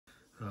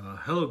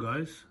Hello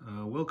guys,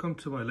 welcome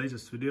to my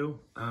latest video.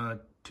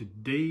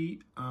 Today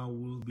I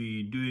will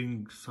be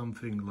doing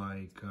something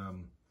like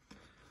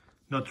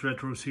not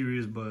retro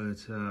series but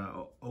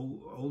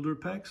older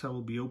packs. I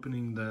will be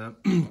opening the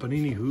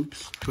Panini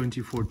HOOPS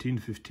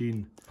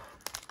 2014-15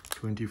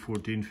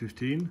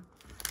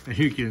 and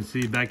you can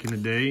see back in the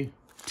day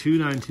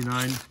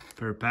 $2.99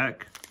 per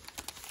pack,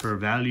 per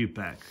value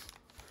pack.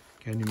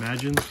 Can you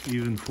imagine?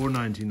 Even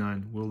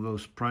 $4.99. Will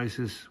those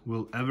prices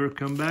ever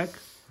come back?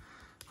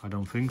 I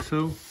don't think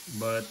so,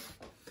 but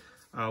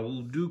I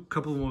will do a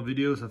couple more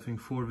videos, I think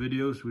 4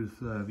 videos with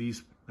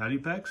these value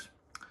packs.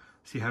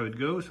 See how it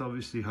goes.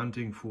 Obviously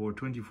hunting for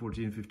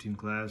 2014-15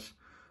 class,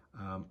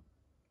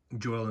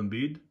 Joel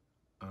Embiid,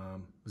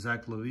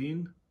 Zach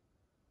LaVine,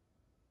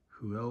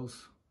 who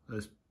else?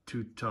 There's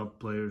 2 top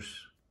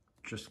players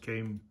just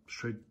came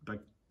straight back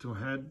to my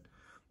head.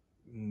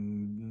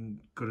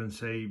 Couldn't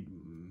say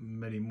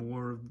many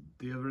more of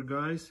the other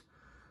guys,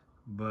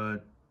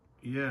 but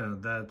yeah,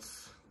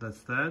 that's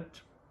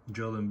that.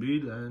 Joel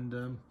Embiid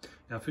and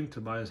I think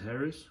Tobias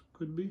Harris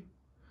could be,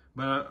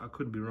 but I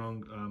could be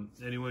wrong.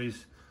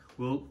 Anyways,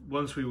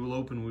 once we will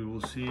open, we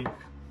will see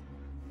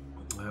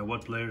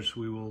what players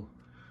we will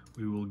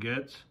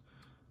get.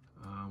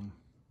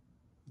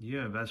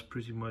 Yeah, that's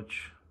pretty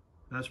much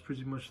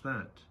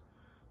that.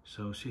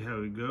 So see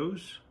how it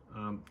goes.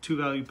 2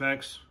 value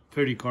packs,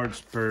 30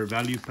 cards per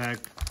value pack,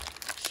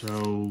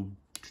 so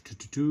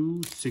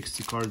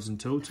 60 cards in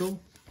total.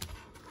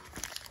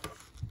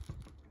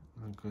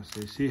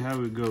 Okay, see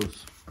how it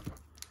goes.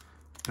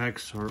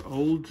 Packs are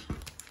old.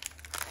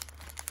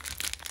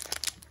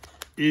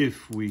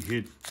 If we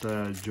hit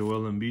the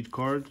Joel Embiid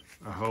card,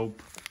 I hope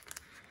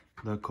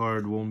the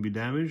card won't be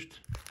damaged.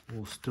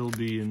 Will still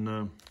be in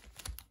a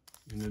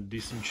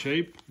decent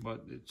shape,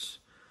 but it's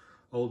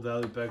old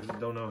value packs. I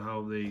don't know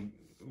how they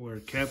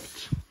were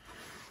kept.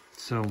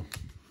 So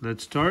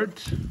let's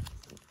start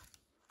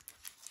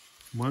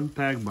one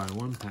pack by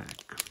one pack.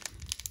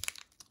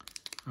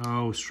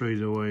 Oh,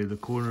 straight away the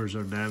corners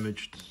are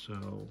damaged,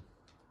 so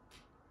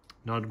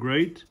not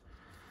great,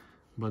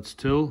 but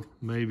still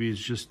maybe it's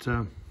just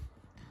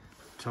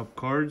top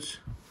cards.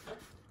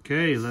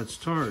 Okay, let's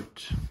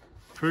start.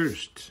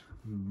 First,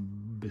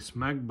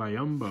 Bismack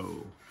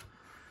Biyombo,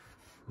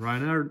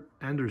 Reinhard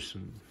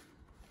Anderson,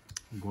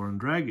 Goran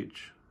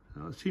Dragic.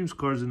 It seems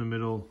cards in the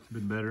middle a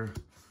bit better.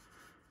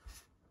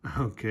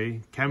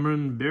 Okay,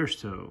 Cameron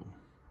Bairstow.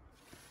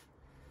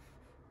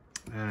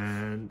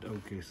 And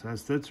okay, so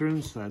that's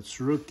veterans, that's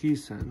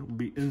rookies, and will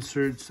be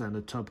inserts and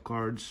the top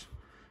cards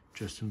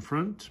just in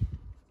front.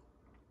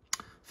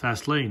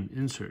 Fast lane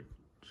insert,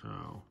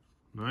 so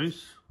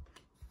nice.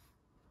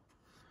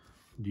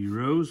 D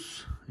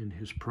Rose in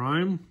his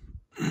prime,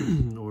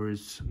 or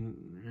it's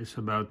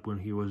about when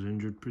he was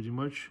injured pretty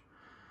much,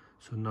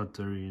 so not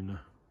very in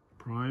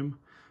prime.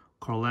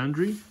 Carl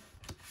Landry,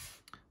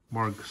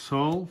 Marc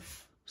Gasol,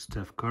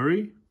 Steph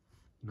Curry,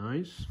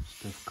 nice,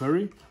 Steph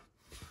Curry.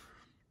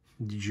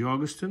 DJ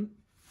Augustin,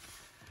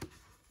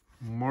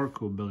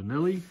 Marco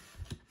Bellinelli,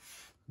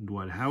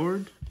 Dwight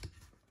Howard,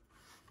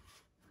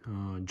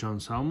 John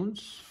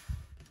Salmons,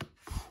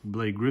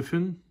 Blake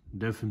Griffin,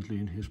 definitely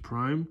in his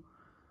prime,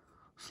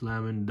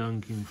 slamming,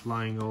 dunking,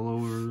 flying all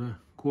over the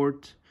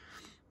court,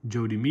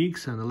 Jody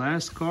Meeks, and the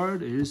last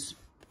card is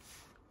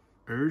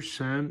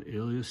Ersan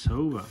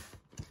Ilyasova.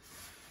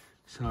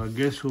 So I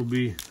guess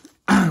we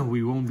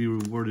won't be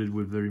rewarded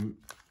with very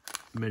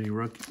many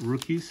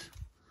rookies,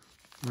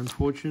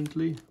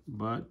 unfortunately,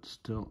 but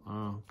still,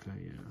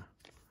 okay,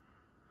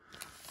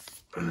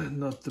 yeah.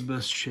 Not the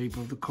best shape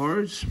of the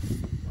cards.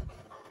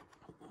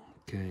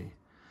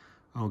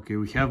 Okay,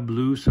 we have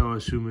blue, so I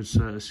assume it's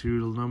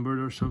serial numbered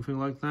or something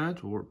like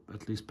that, or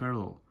at least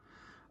parallel.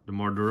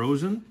 DeMar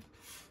DeRozan,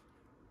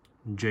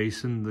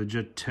 Jason the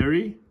Jet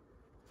Terry,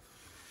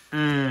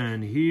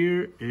 and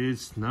here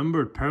it's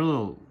numbered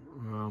parallel.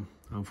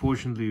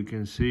 Unfortunately, you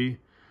can see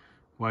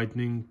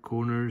whitening,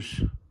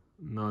 corners,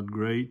 not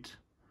great.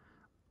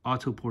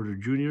 Otto Porter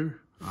Jr.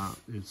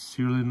 It's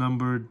serially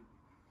numbered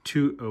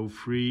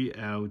 203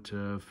 out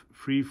of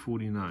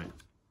 349.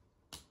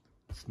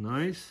 It's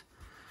nice.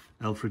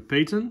 Elfrid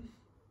Payton.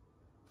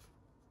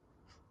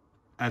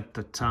 At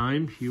the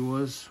time, he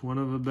was one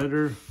of the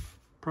better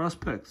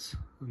prospects.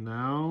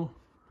 Now,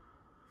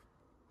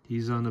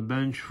 he's on the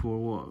bench for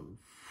what?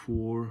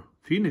 For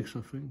Phoenix, I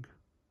think.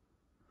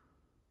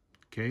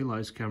 Okay,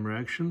 lights, camera,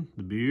 action.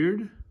 The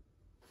beard.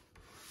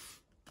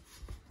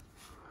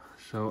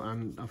 So,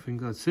 and I think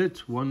that's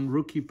it. 1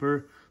 rookie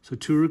per, so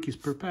 2 rookies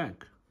per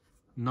pack.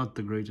 Not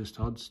the greatest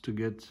odds to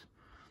get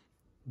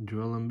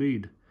Joel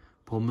Embiid.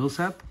 Paul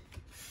Millsap,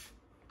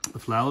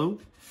 Flalo,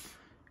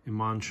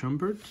 Iman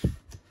Shumpert,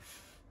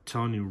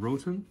 Tony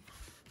Roten,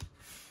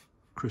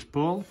 Chris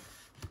Paul,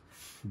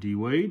 D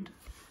Wade,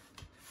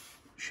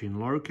 Shane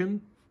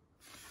Larkin,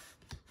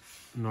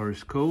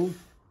 Norris Cole,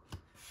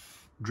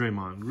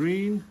 Draymond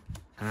Green,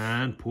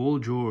 and Paul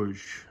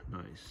George.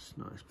 Nice,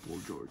 Paul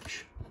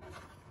George.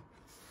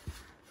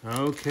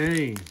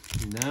 Okay,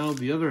 now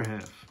the other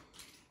half.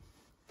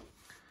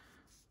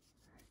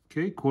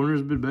 Okay,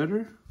 corner's a bit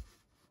better.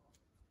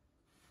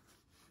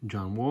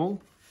 John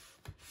Wall,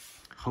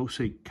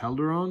 Jose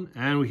Calderon,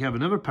 and we have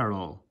another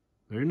parallel.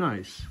 Very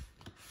nice.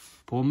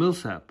 Paul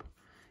Millsap,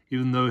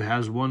 even though it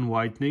has one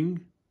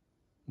whitening,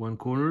 one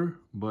corner,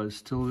 but it's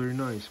still very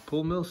nice.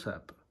 Paul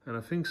Millsap, and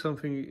I think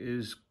something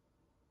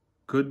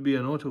could be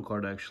an auto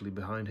card actually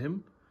behind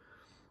him.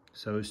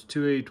 So it's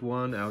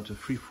 281 out of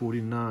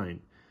 349,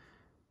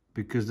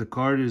 because the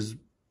card is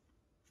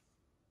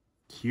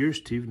here.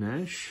 Steve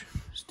Nash.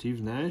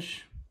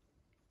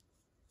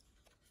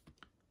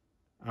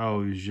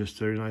 Oh, it's just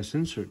very nice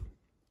insert.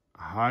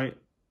 High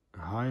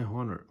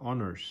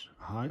honors.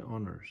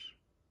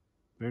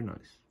 Very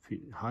nice.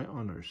 High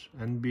honors.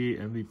 NBA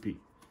MVP.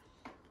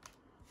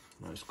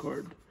 Nice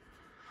card.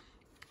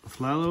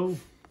 Flalo,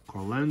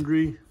 Carl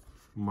Landry,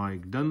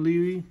 Mike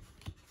Dunleavy,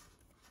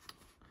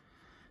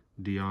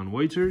 Dion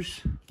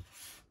Waiters,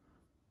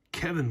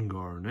 Kevin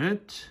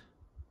Garnett.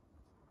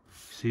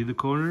 See the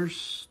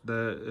corners,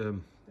 the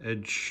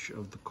edge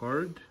of the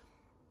card.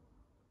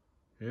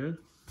 Yeah.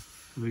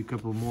 Maybe a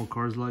couple more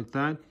cards like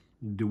that.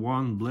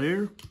 DeJuan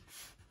Blair,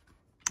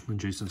 and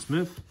Jason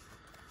Smith,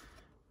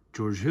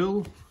 George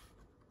Hill,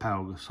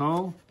 Pau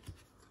Gasol,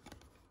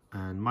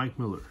 and Mike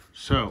Miller.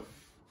 So,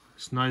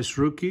 it's nice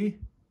rookie.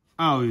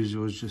 Oh, it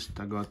was just,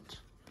 I got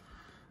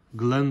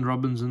Glenn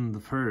Robinson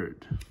III.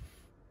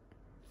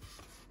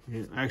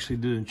 Yeah, I actually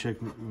didn't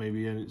check,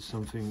 maybe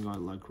something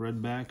got like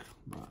red back,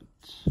 but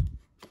so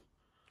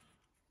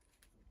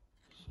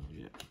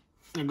yeah,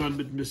 I got a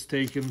bit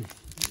mistaken.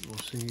 I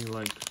was thinking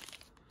like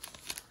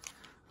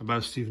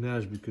about Steve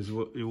Nash because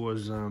it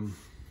was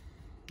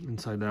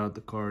inside out,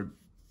 the card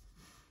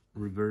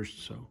reversed.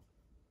 So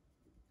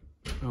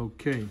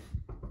okay,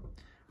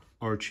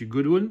 Archie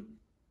Goodwin.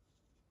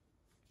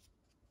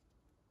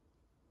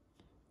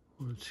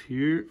 What's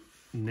here?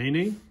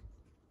 Nene.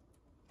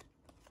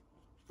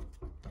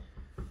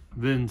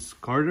 Vince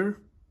Carter.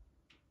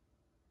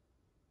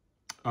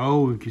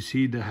 Oh, you can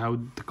see how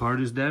the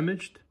card is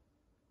damaged.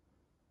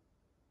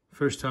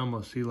 First time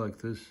I'll see like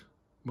this.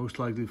 Most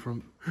likely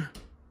from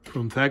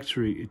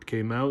factory it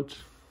came out,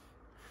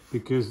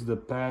 because the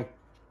pack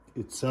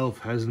itself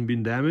hasn't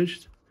been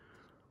damaged.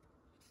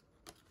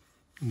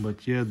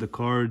 But yeah, the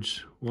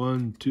cards,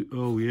 1, 2,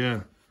 oh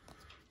yeah.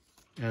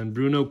 And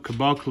Bruno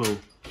Caboclo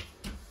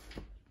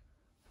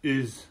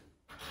is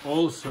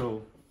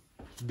also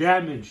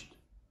damaged.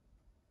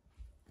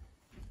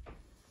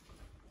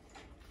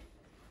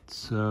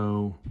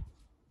 So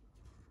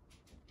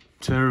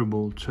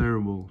terrible,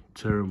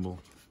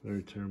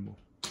 very terrible.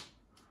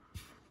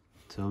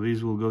 So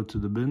these will go to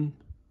the bin.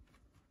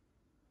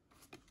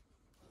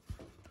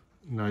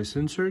 Nice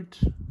insert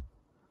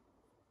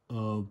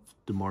of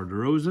DeMar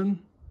DeRozan,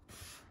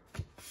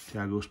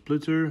 Thiago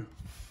Splitter,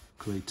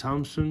 Klay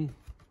Thompson,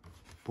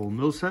 Paul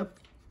Millsap,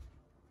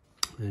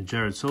 and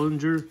Jared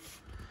Sullinger,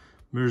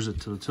 Mirza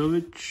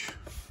Tilitovic,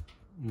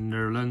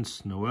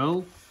 Nerlens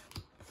Noel,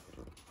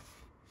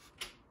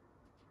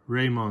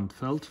 Raymond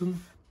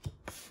Felton,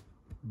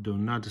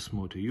 Donatas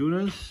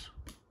Motiejunas,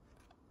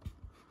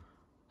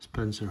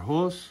 Spencer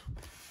Hawes,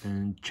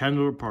 and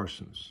Chandler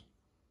Parsons.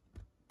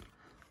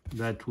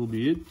 That will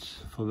be it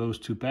for those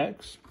two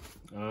packs.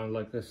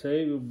 Like I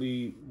say, there will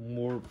be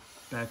more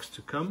packs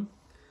to come.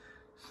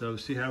 So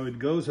see how it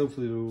goes.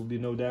 Hopefully there will be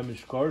no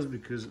damaged cards,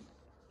 because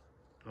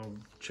I'll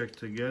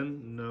check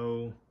again.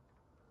 No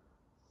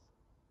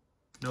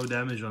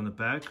damage on the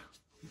pack.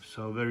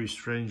 So very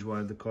strange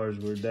why the cards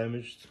were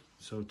damaged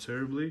so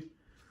terribly.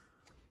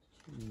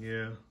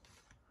 Yeah.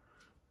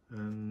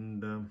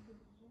 And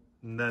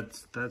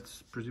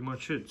that's pretty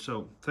much it.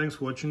 So thanks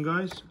for watching,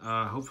 guys.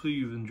 Hopefully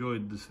you've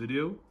enjoyed this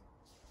video,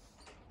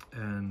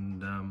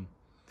 and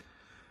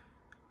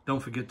don't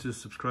forget to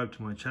subscribe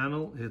to my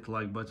channel, hit the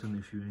like button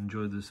if you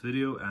enjoyed this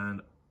video, and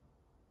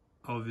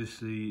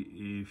obviously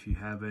if you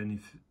have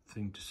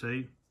anything to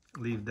say,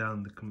 leave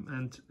down the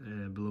comment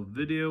below the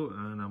video,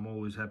 and I'm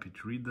always happy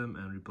to read them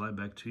and reply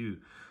back to you.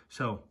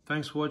 So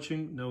thanks for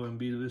watching. No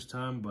Embiid this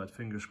time, but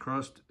fingers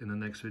crossed in the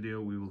next video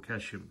we will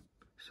catch him.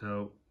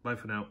 So bye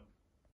for now.